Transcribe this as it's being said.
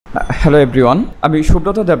Hello everyone, আমি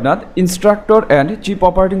Subrata Debnath, instructor and chief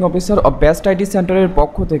operating officer of best IT সেন্টারের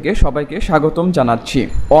পক্ষ থেকে সবাইকে স্বাগতম জানাচ্ছি।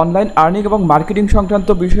 অনলাইন আর্নিং এবং মার্কেটিং সংক্রান্ত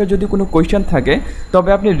বিষয়ে যদি কোনো কোয়েশ্চেন থাকে তবে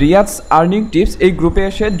আপনি রিয়াজ আর্নিং টিপস এই গ্রুপে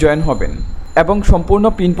এসে জয়েন হবেন এবং সম্পূর্ণ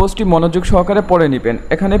পিন পোস্টটি মনোযোগ সহকারে পড়ে নেবেন।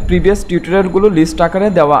 এখানে প্রিভিয়াস টিউটোরিয়ালগুলো লিস্ট আকারে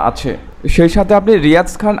দেওয়া আছে। সেই সাথে আপনি রিয়াজ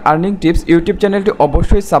খান আর্নিং টিপস ইউটিউব চ্যানেলটি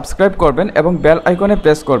অবশ্যই সাবস্ক্রাইব করবেন এবং বেল আইকনে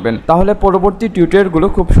প্রেস করবেন, তাহলে পরবর্তী টিউটোরিয়ালগুলো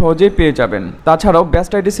খুব সহজেই পেয়ে যাবেন। তাছাড়াও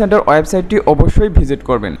বেস্ট আইটি সেন্টার ওয়েবসাইটটি অবশ্যই ভিজিট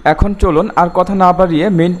করবেন। এখন চলুন আর কথা না বাড়িয়ে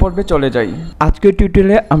মেইন পর্বে চলে যাই। আজকের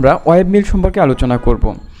টিউটোরিয়ালে আমরা ওয়েবমেইল সম্পর্কে আলোচনা করব।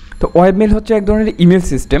 তো ওয়েবমেইল হচ্ছে এক ধরনের ইমেল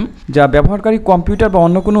সিস্টেম যা ব্যবহারকারী কম্পিউটার বা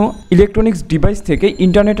অন্য কোনো ইলেকট্রনিক্স ডিভাইস থেকে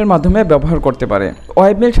ইন্টারনেটের মাধ্যমে ব্যবহার করতে পারে।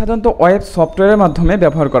 ওয়েবমেইল সাধারণত ওয়েব সফটওয়্যারের মাধ্যমে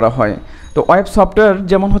ব্যবহার করা হয়। তো ওয়েব সফটওয়্যার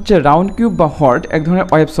যেমন হচ্ছে রাউন্ড কিউব বা হর্ট, এক ধরনের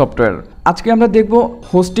ওয়েব সফটওয়্যার। আজকে আমরা দেখব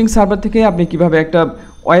হোস্টিং সার্ভার থেকে আপনি কিভাবে একটা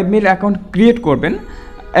ওয়েবমেইল অ্যাকাউন্ট ক্রিয়েট করবেন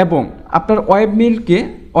এবং আপনার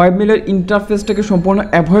ওয়েবমেইলের ইন্টারফেসটাকে সম্পূর্ণ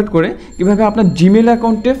অ্যাভয়েড করে কীভাবে আপনার জিমেল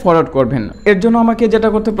অ্যাকাউন্টে ফরওয়ার্ড করবেন। এর জন্য আমাকে যেটা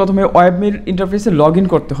করতে প্রথমে ওয়েবমেইল ইন্টারফেসে লগ ইন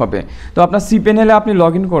করতে হবে। তো আপনার cPanel-এ আপনি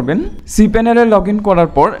লগ ইন করবেন। cPanel-এ লগ ইন করার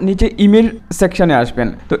পর নিচে ইমেল সেকশানে আসবেন।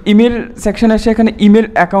 তো ইমেল সেকশানে এসে এখানে ইমেল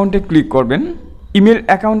অ্যাকাউন্টে ক্লিক করবেন। ইমেল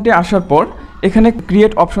অ্যাকাউন্টে আসার পর এখানে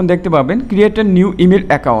ক্রিয়েট অপশন দেখতে পাবেন, create a new email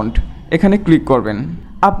account, এখানে ক্লিক করবেন।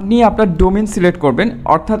 আপনি আপনার ডোমেইন সিলেক্ট করবেন,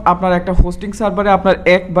 অর্থাৎ আপনার একটা হোস্টিং সার্ভারে আপনার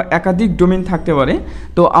এক বা একাধিক ডোমেইন থাকতে পারে।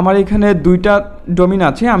 তো আমার এখানে দুইটা ডোমেইন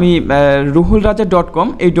আছে, আমি ruhulraja.com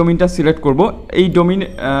এই ডোমেইনটা সিলেক্ট করব। এই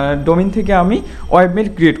ডোমেইন থেকে আমি ওয়েবমেইল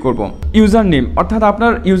ক্রিয়েট করব। ইউজার নেম, অর্থাৎ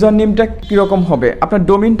আপনার ইউজার নেমটা কীরকম হবে, আপনার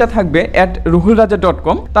ডোমেইনটা থাকবে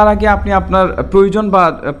 @ruhulraja.com। তার আগে আপনি আপনার প্রয়োজন বা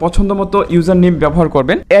পছন্দ মতো ইউজার নেম ব্যবহার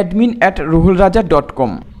করবেন,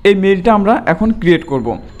 admin@ruhulraja.com। এই মেইলটা আমরা এখন ক্রিয়েট করব।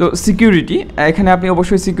 তো সিকিউরিটি, এখানে আপনি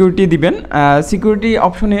অবশ্যই সিকিউরিটি দিবেন। সিকিউরিটি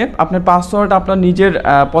অপশনে আপনার পাসওয়ার্ড আপনার নিজের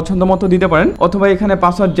পছন্দ মতো দিতে পারেন, অথবা এখানে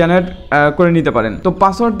পাসওয়ার্ড জেনারেট করে নিতে পারেন। তো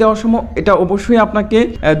পাসওয়ার্ড দেওয়ার সময় এটা অবশ্যই আপনাকে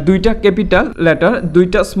দুইটা ক্যাপিটাল লেটার,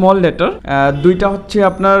 দুইটা স্মল লেটার, দুইটা হচ্ছে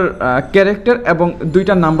আপনার ক্যারেক্টার এবং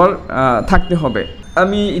দুইটা নাম্বার থাকতে হবে।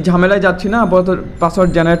 আমি ঝামেলায় যাচ্ছি না, আপাতত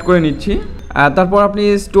পাসওয়ার্ড জেনারেট করে নিচ্ছি। তারপর আপনি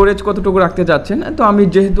স্টোরেজ কতটুকু রাখতে চাচ্ছেন। তো আমি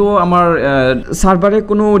যেহেতু আমার সার্ভারে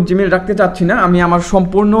কোনো জিমেল রাখতে চাচ্ছি না, আমি আমার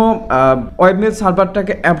সম্পূর্ণ ওয়েবমেইল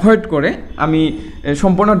সার্ভারটাকে অ্যাভয়েড করে আমি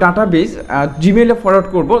সম্পূর্ণ ডাটাবেস জিমেলে ফরওয়ার্ড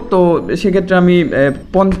করব। তো সেক্ষেত্রে আমি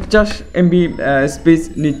 50 MB স্পেস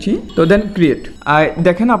নিচ্ছি। তো দেন ক্রিয়েট।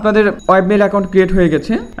 দেখেন আপনাদের ওয়েবমেইল অ্যাকাউন্ট ক্রিয়েট হয়ে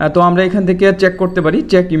গেছে। তো আমরা এখান থেকে চেক করতে পারি,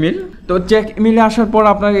 চেক ইমেল। তো চেক ইমেলে আসার পর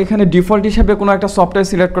আপনাকে এখানে ডিফল্ট হিসাবে কোনো একটা সফটওয়্যার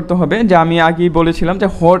সিলেক্ট করতে হবে, যা আমি আগেই বলেছিলাম যে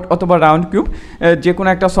হট অথবা রাউন্ড কিউব, যে কোনো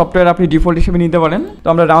একটা সফটওয়্যার আপনি ডিফল্ট হিসেবে নিতে পারেন। তো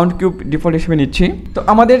আমরা রাউন্ড কিউব ডিফল্ট হিসেবে নিচ্ছি। তো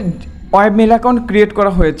আমাদের ওয়েবমেইল অ্যাকাউন্ট ক্রিয়েট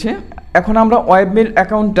করা হয়েছে। এখন আমরা ওয়েবমেইল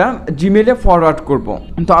অ্যাকাউন্টটা জিমেলে ফরওয়ার্ড করব।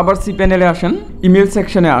 তো আবার cPanel-এ আসেন, ইমেল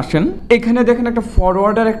সেকশনে আসেন। এখানে দেখেন একটা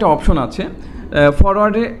ফরওয়ার্ডার একটা অপশন আছে।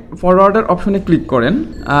 ফরওয়ার্ডার অপশনে ক্লিক করেন।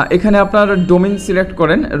 এখানে আপনার ডোমেইন সিলেক্ট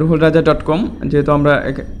করেন ruhulraja.com, যেহেতু আমরা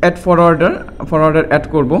অ্যাড ফরওয়ার্ডার অ্যাড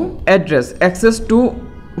করব। অ্যাড্রেস, অ্যাক্সেস টু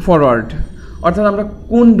ফরওয়ার্ড, অর্থাৎ আমরা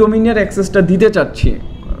কোন ডোমেইনের অ্যাক্সেসটা দিতে চাচ্ছি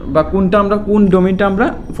বা কোন ডোমেইনটা আমরা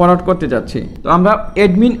ফরওয়ার্ড করতে চাচ্ছি। তো আমরা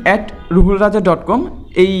admin@ruhulraja.com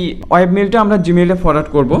এই ওয়েবমেইলটা আমরা জিমেইলে ফরওয়ার্ড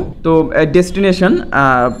করব। তো destination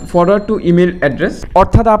forward to email address,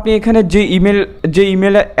 অর্থাৎ আপনি এখানে যে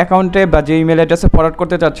ইমেল অ্যাকাউন্টে বা যে ইমেল অ্যাড্রেসে ফরওয়ার্ড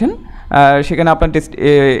করতে চাচ্ছেন সেখানে আপনার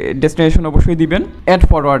ডেস্টিনেশন অবশ্যই দিবেন। অ্যাড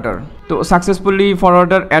ফরওয়ার্ডার, তো সাকসেসফুলি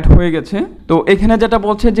ফরওয়ার্ডার অ্যাড হয়ে গেছে। তো এখানে যেটা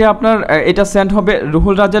বলছে যে আপনার এটা সেন্ড হবে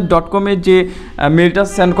ruhulraja.com-এ যে মেইলটা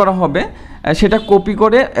সেন্ড করা হবে সেটা কপি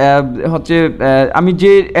করে হচ্ছে আমি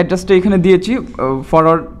যে অ্যাড্রেসটা এখানে দিয়েছি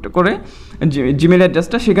ফরওয়ার্ড করে জিমেল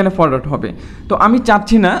অ্যাড্রেসটা সেখানে ফরওয়ার্ড হবে। তো আমি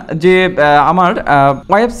চাচ্ছি না যে আমার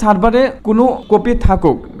ওয়েব সার্ভারে কোনো কপি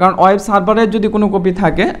থাকুক, কারণ ওয়েব সার্ভারে যদি কোনো কপি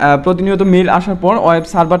থাকে প্রতিনিয়ত মেইল আসার পর ওয়েব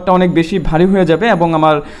সার্ভারটা অনেক বেশি ভারী হয়ে যাবে এবং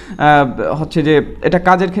আমার হচ্ছে যে এটা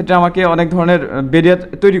কাজের ক্ষেত্রে আমাকে অনেক ধরনের ব্যারিয়ার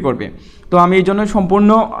তৈরি করবে। তো আমি এই জন্য সম্পূর্ণ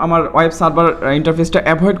আমার ওয়েব সার্ভার ইন্টারফেসটা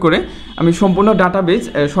অ্যাভয়েড করে আমি সম্পূর্ণ ডাটাবেস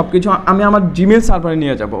সব কিছু আমি আমার জিমেল সার্ভারে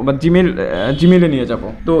নিয়ে যাব বা জিমেলে নিয়ে যাব।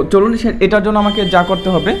 তো চলুন এটার জন্য আমাকে যা করতে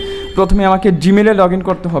হবে, প্রথমে আমাকে জিমেলে লগ ইন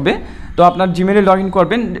করতে হবে। তো আপনার জিমেলে লগ ইন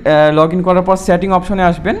করবেন। লগ ইন করার পর সেটিং অপশনে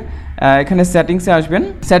আসবেন, এখানে সেটিংসে আসবেন।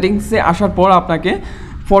 সেটিংসে আসার পর আপনাকে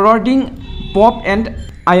ফরওয়ার্ডিং পপ অ্যান্ড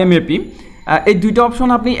IMAP এই দুইটা অপশন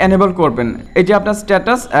আপনি এনেবল করবেন। এই যে আপনার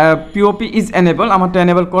স্ট্যাটাস POP ইজ এনেবল, আমারটা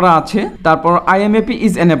এনেবল করা আছে। তারপর IMAP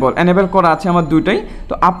ইজ এনেবল করা আছে আমার দুইটাই।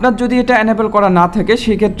 তো আপনার যদি এটা এনেবল করা না থাকে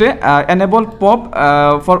সেক্ষেত্রে enable pop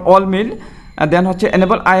for all mail, দেন হচ্ছে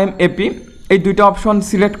এনেবল IMAP, এই দুইটা অপশন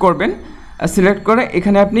সিলেক্ট করবেন। সিলেক্ট করে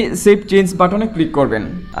এখানে আপনি সেভ চেঞ্জ বাটনে ক্লিক করবেন।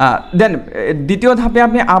 দেন দ্বিতীয় ধাপে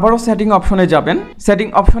আপনি আবারও সেটিং অপশনে যাবেন। সেটিং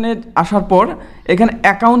অপশনে আসার পর এখানে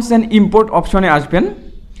অ্যাকাউন্টস অ্যান্ড ইম্পোর্ট অপশনে আসবেন।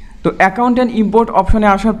 তো অ্যাকাউন্ট অ্যান্ড ইম্পোর্ট অপশনে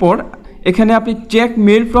আসার পর এখানে আপনি check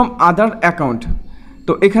mail from other account,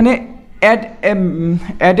 তো এখানে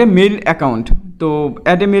অ্যাড এ মেল অ্যাকাউন্ট, তো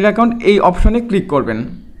অ্যাড এ মেল অ্যাকাউন্ট এই অপশনে ক্লিক করবেন।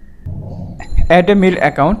 অ্যাড এ মেল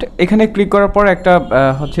অ্যাকাউন্ট এখানে ক্লিক করার পর একটা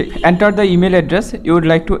হচ্ছে enter the email address you would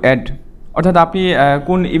like to add, অর্থাৎ আপনি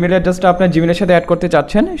কোন ইমেল অ্যাড্রেসটা আপনার জিমেলের সাথে অ্যাড করতে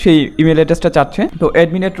চাচ্ছেন সেই ইমেল অ্যাড্রেসটা চাচ্ছে। তো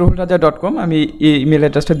admin@ruhulraja.com আমি এই ইমেল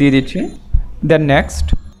অ্যাড্রেসটা দিয়ে দিচ্ছি। দেন next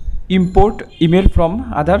import email from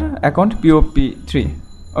other account POP3।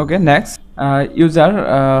 Okay next user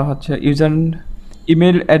হচ্ছে user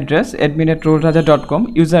email address admin@ruhulraja.com,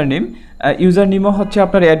 user নেমও হচ্ছে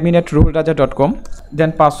আপনার admin@ruhulraja.com।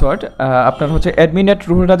 দেন পাসওয়ার্ড আপনার হচ্ছে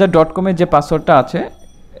admin@ruhulraja.com এর যে পাসওয়ার্ডটা আছে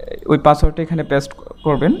ওই পাসওয়ার্ডটা এখানে পেস্ট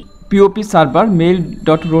করবেন। POP সার্ভার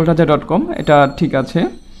mail.ruhulraja.com এটা ঠিক আছে।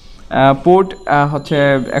 পোর্ট হচ্ছে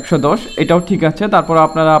 110 এটাও ঠিক আছে। তারপর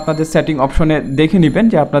আপনারা আপনাদের সেটিং অপশনে দেখে নেবেন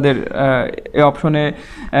যে আপনাদের এই অপশনে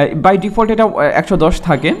বাই ডিফল্ট এটা 110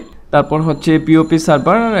 থাকে। তারপর হচ্ছে POP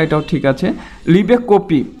সার্ভার এটাও ঠিক আছে। Leave A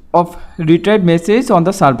copy of retrieve message on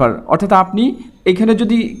the server, অর্থাৎ আপনি এখানে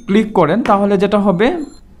যদি ক্লিক করেন তাহলে যেটা হবে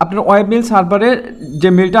আপনার ওয়েবমেল সার্ভারে যে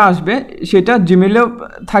মেলটা আসবে সেটা জিমেলেও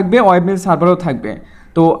থাকবে, ওয়েবমেল সার্ভারেও থাকবে।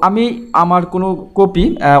 তো আমি আমার কোনো কপি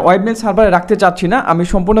ওয়েবমেল সার্ভারে রাখতে চাচ্ছি না, আমি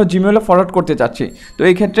সম্পূর্ণ জিমেলে ফরওয়ার্ড করতে চাচ্ছি। তো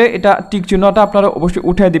এই ক্ষেত্রে এটা টিক চিহ্নটা আপনারা অবশ্যই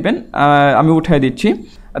উঠিয়ে দিবেন, আমি উঠিয়ে দিচ্ছি।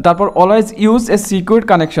 তারপর always use a secure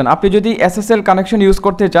connection, আপনি যদি SSL কানেকশন ইউজ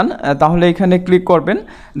করতে চান তাহলে এখানে ক্লিক করবেন।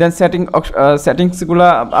 দেন সেটিংসগুলো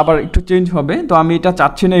আবার একটু চেঞ্জ হবে, তো আমি এটা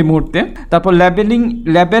চাচ্ছি না এই মুহূর্তে। তারপর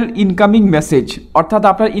লেবেল ইনকামিং মেসেজ, অর্থাৎ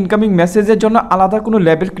আপনার ইনকামিং মেসেজের জন্য আলাদা কোনো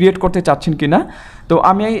লেবেল ক্রিয়েট করতে চাচ্ছেন কি না। তো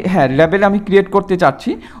আমি লেবেল আমি ক্রিয়েট করতে চাচ্ছি,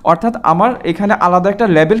 অর্থাৎ আমার এখানে আলাদা একটা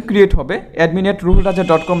লেবেল ক্রিয়েট হবে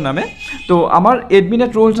admin@ruhulraja.com নামে। তো আমার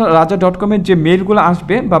admin@ruhulraja.com এর যে মেলগুলো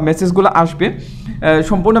আসবে বা মেসেজগুলো আসবে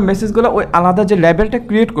সম্পূর্ণ মেসেজগুলো ওই আলাদা যে লেবেলটা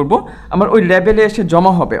ক্রিয়েট করব আমার ওই লেবেলে এসে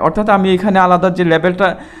জমা হবে, অর্থাৎ আমি এখানে আলাদা যে লেবেলটা,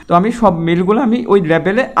 তো আমি সব মেলগুলো আমি ওই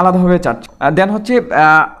লেবেলে আলাদাভাবে চাচ্ছি। দেন হচ্ছে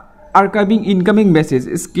archiving incoming message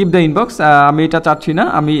skip the inbox, আমি এটা চাচ্ছি না,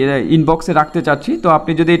 আমি ইনবক্সে রাখতে চাচ্ছি। তো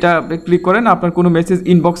আপনি যদি এটা ক্লিক করেন আপনার কোনো মেসেজ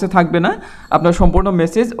ইনবক্সে থাকবে না, আপনার সম্পূর্ণ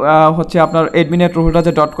মেসেজ হচ্ছে আপনার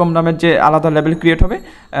admin@ruhulraja.com নামের যে আলাদা লেভেল ক্রিয়েট হবে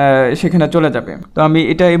সেখানে চলে যাবে। তো আমি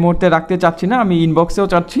এটা এই মুহূর্তে রাখতে চাচ্ছি না, আমি ইনবক্সেও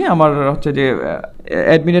চাচ্ছি আমার হচ্ছে যে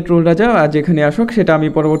admin@ruhulraja যেখানে আসুক সেটা আমি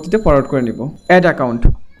পরবর্তীতে ফরওয়ার্ড করে নিব। Add account,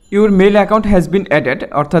 your mail account has been added,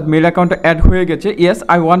 অর্থাৎ মেল অ্যাকাউন্টটা অ্যাড হয়ে গেছে। Yes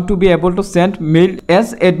I want to be able to send mail as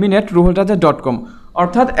admin@ruhulraja.com,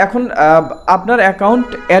 অর্থাৎ এখন আপনার অ্যাকাউন্ট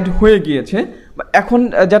অ্যাড হয়ে গিয়েছে। এখন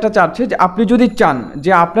যেটা চাচ্ছে যে আপনি যদি চান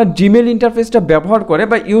যে আপনার জিমেল ইন্টারফেসটা ব্যবহার করে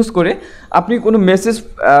বা ইউজ করে আপনি কোনো মেসেজ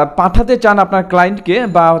পাঠাতে চান আপনার ক্লায়েন্টকে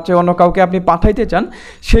বা হচ্ছে অন্য কাউকে আপনি পাঠাইতে চান,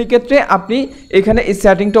 সেই ক্ষেত্রে আপনি এখানে এই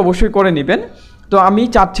সেটিংটা অবশ্যই করে নেবেন। তো আমি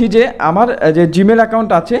চাচ্ছি যে আমার যে জিমেল অ্যাকাউন্ট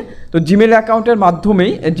আছে, তো জিমেল অ্যাকাউন্টের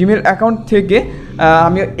মাধ্যমেই জিমেল অ্যাকাউন্ট থেকে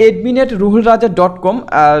আমি admin@ruhulraja.com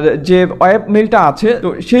যে ওয়েব মেলটা আছে তো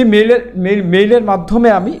সেই মেইলের মাধ্যমে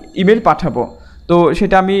আমি ইমেল পাঠাবো। তো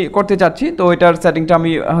সেটা আমি করতে চাচ্ছি, তো এটার সেটিংটা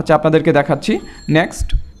আমি হচ্ছে আপনাদেরকে দেখাচ্ছি। Next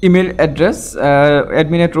email address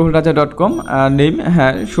admin@ruhulraja.com, name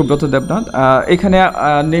Subrata Debnath, এখানে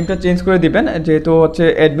নেমটা চেঞ্জ করে দিবেন যেহেতু হচ্ছে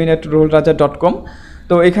admin@ruhulraja.com।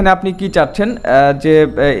 তো এখানে আপনি কি চাচ্ছেন যে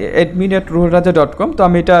admin@ruhulraja.com, তো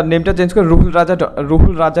আমি এটা নেমটা চেঞ্জ করে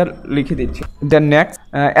রুহুলরাজা লিখে দিচ্ছি। দেন নেক্সট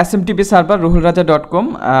SMTP সার্ভার ruhulraja.com,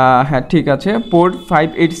 ঠিক আছে। পোর্ট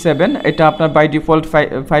 587 এটা আপনার বাই ডিফল্ট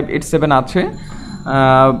 587 আছে,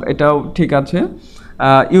 এটাও ঠিক আছে।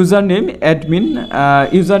 User name admin,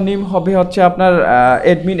 user name হবে হচ্ছে আপনার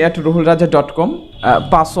admin@ruhulraja.com।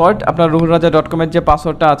 পাসওয়ার্ড আপনার ruhulraja.com এর যে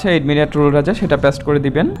পাসওয়ার্ডটা আছে admin@ruhulraja সেটা পেস্ট করে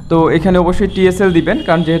দিবেন। তো এখানে অবশ্যই TSL দিবেন,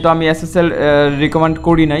 কারণ যেহেতু আমি SSL রিকমেন্ড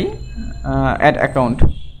করি নাই। অ্যাড অ্যাকাউন্ট,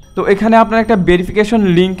 তো এখানে আপনার একটা ভেরিফিকেশন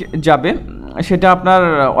লিঙ্ক যাবে, সেটা আপনার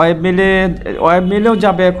ওয়েবমেলেও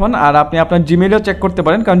যাবে এখন, আর আপনি আপনার জিমেলেও চেক করতে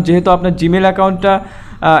পারেন, কারণ যেহেতু আপনার জিমেল অ্যাকাউন্টটা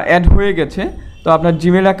অ্যাড হয়ে গেছে তো আপনার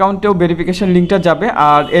জিমেল অ্যাকাউন্টেও ভেরিফিকেশন লিঙ্কটা যাবে,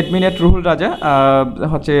 আর admin@ruhulraja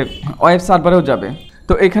হচ্ছে ওয়েব সার্ভারেও যাবে।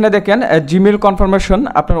 তো এখানে দেখেন জিমেল কনফার্মেশন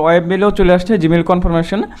আপনার ওয়েবমেলেও চলে আসছে জিমেল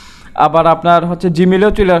কনফার্মেশন, আবার আপনার হচ্ছে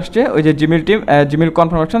জিমেলেও চলে আসছে ওই যে জিমেল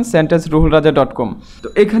কনফার্মেশন ruhulraja.com। তো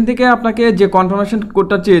এখান থেকে আপনাকে যে কনফার্মেশন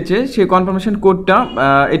কোডটা চেয়েছে সেই কনফার্মেশন কোডটা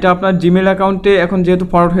এটা আপনার জিমেল অ্যাকাউন্টে এখন যেহেতু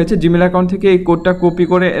ফরওয়ার্ড হয়েছে জিমেল অ্যাকাউন্ট থেকে এই কোডটা কপি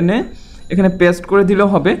করে এনে এখানে পেস্ট করে দিলেও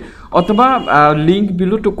হবে, অথবা link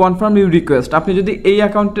below to confirm your request, আপনি যদি এই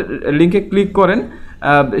অ্যাকাউন্টের লিঙ্কে ক্লিক করেন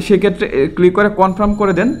সেক্ষেত্রে ক্লিক করে কনফার্ম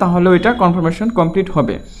করে দেন তাহলে ওইটা কনফার্মেশন কমপ্লিট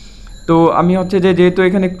হবে। তো আমি হচ্ছে যেহেতু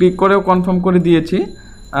এখানে ক্লিক করেও কনফার্ম করে দিয়েছি,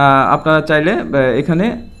 আপনারা চাইলে এখানে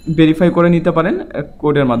ভেরিফাই করে নিতে পারেন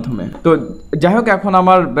কোডের মাধ্যমে। তো যাই হোক, এখন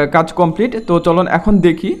আমার কাজ কমপ্লিট। তো চলুন এখন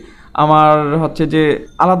দেখি আমার হচ্ছে যে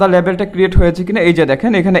আলাদা লেবেলটা ক্রিয়েট হয়েছে কিনা। এই যে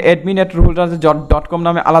দেখেন, এখানে admin@ruhulraja.com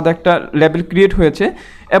নামে আলাদা একটা লেবেল ক্রিয়েট হয়েছে,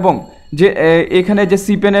 এবং যে এখানে যে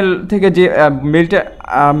cPanel থেকে যে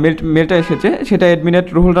মেলটা এসেছে সেটা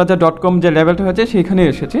admin@ruhulraja.com যে লেবেলটা হয়েছে সেইখানে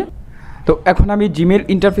এসেছে। তো এখন আমি জিমেল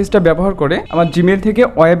ইন্টারফেসটা ব্যবহার করে আমার জিমেল থেকে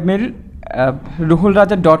ওয়েবমেল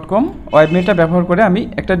ruhulraja.com ওয়েবমেলটা ব্যবহার করে আমি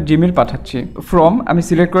একটা জিমেল পাঠাচ্ছি। ফ্রম আমি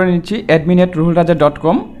সিলেক্ট করে নিচ্ছি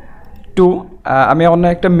admin@ruhulraja.com টু আমি অন্য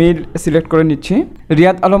একটা মেল সিলেক্ট করে নিচ্ছি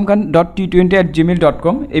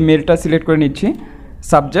riyadalomkhan.t20@gmail.com, এই মেলটা সিলেক্ট করে নিচ্ছি।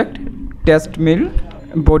 সাবজেক্ট টেস্ট মেল,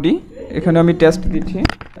 বডি এখানে আমি টেস্ট দিচ্ছি,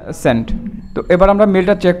 সেন্ড। তো এবার আমরা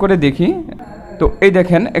মেলটা চেক করে দেখি। তো এই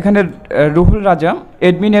দেখেন, এখানে রুহুল রাজা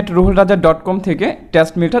admin@ruhulraja.com থেকে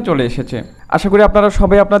টেস্ট মেলটা চলে এসেছে। আশা করি আপনারা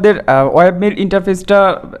সবাই আপনাদের ওয়েব মেল ইন্টারফেসটা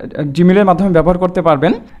জিমেলের মাধ্যমে ব্যবহার করতে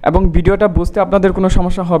পারবেন এবং ভিডিওটা বুঝতে আপনাদের কোনো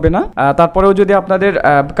সমস্যা হবে না। তারপরেও যদি আপনাদের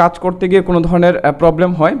কাজ করতে গিয়ে কোনো ধরনের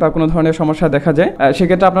প্রবলেম হয় বা কোনো ধরনের সমস্যা দেখা যায়,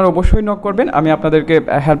 সেক্ষেত্রে আপনারা অবশ্যই নক করবেন, আমি আপনাদেরকে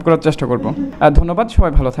হেল্প করার চেষ্টা করব। ধন্যবাদ,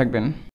 সবাই ভালো থাকবেন।